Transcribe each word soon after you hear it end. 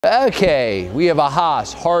Okay, we have a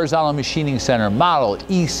Haas horizontal machining center model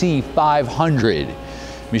EC500.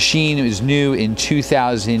 Machine is new in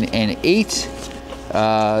 2008.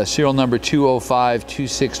 Serial number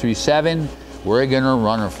 2052637. We're gonna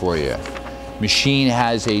run her for you. Machine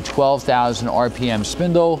has a 12,000 RPM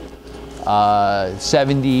spindle,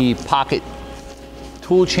 70 pocket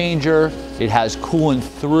tool changer. It has coolant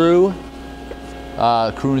through,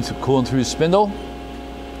 coolant through spindle.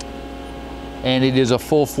 And it is a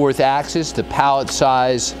full 4th axis. The pallet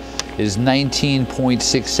size is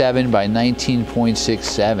 19.67 by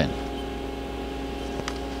 19.67.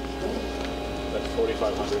 That's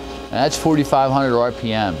 4,500. And that's 4,500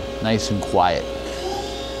 RPM, nice and quiet.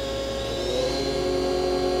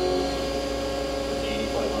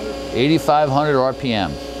 8,500. 8,500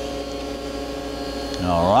 RPM.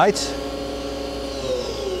 All right.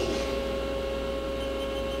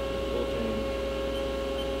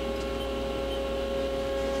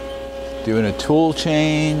 Doing a tool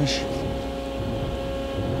change.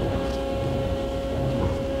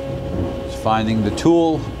 Just finding the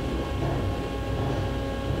tool.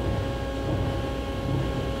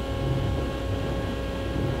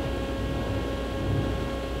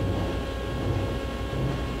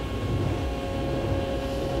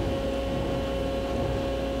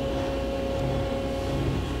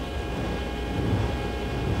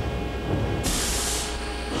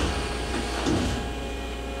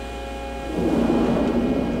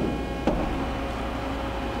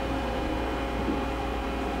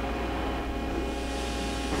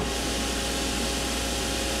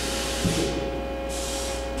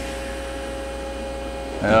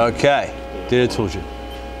 Okay, did a tool change.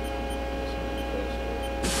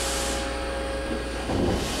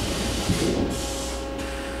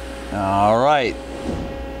 All right.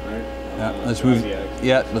 Yeah, let's move.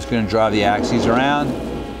 Yeah, let's go and drive the axes around.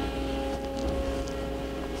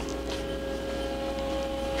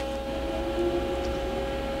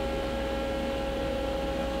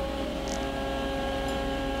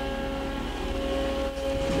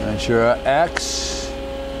 That's your X.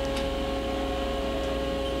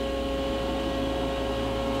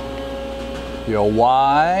 Your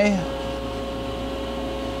Y,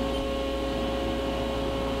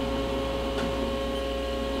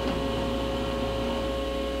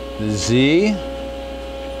 the Z,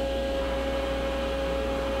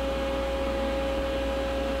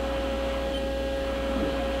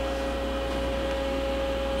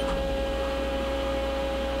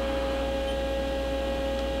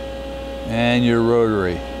 and your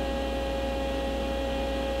rotary.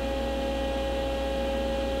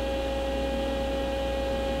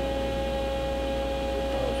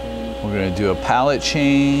 We're going to do a pallet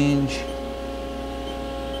change.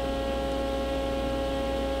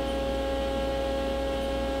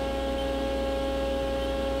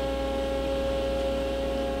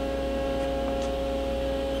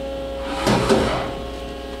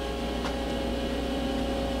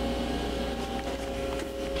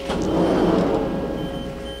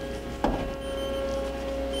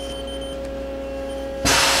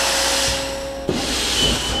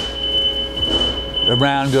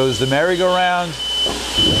 Around goes the merry-go-round.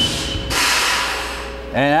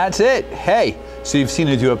 And that's it. Hey, so you've seen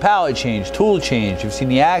it do a pallet change, tool change, you've seen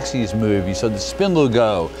the axes move, you saw the spindle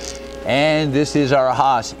go. And this is our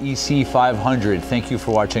Haas EC500. Thank you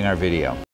for watching our video.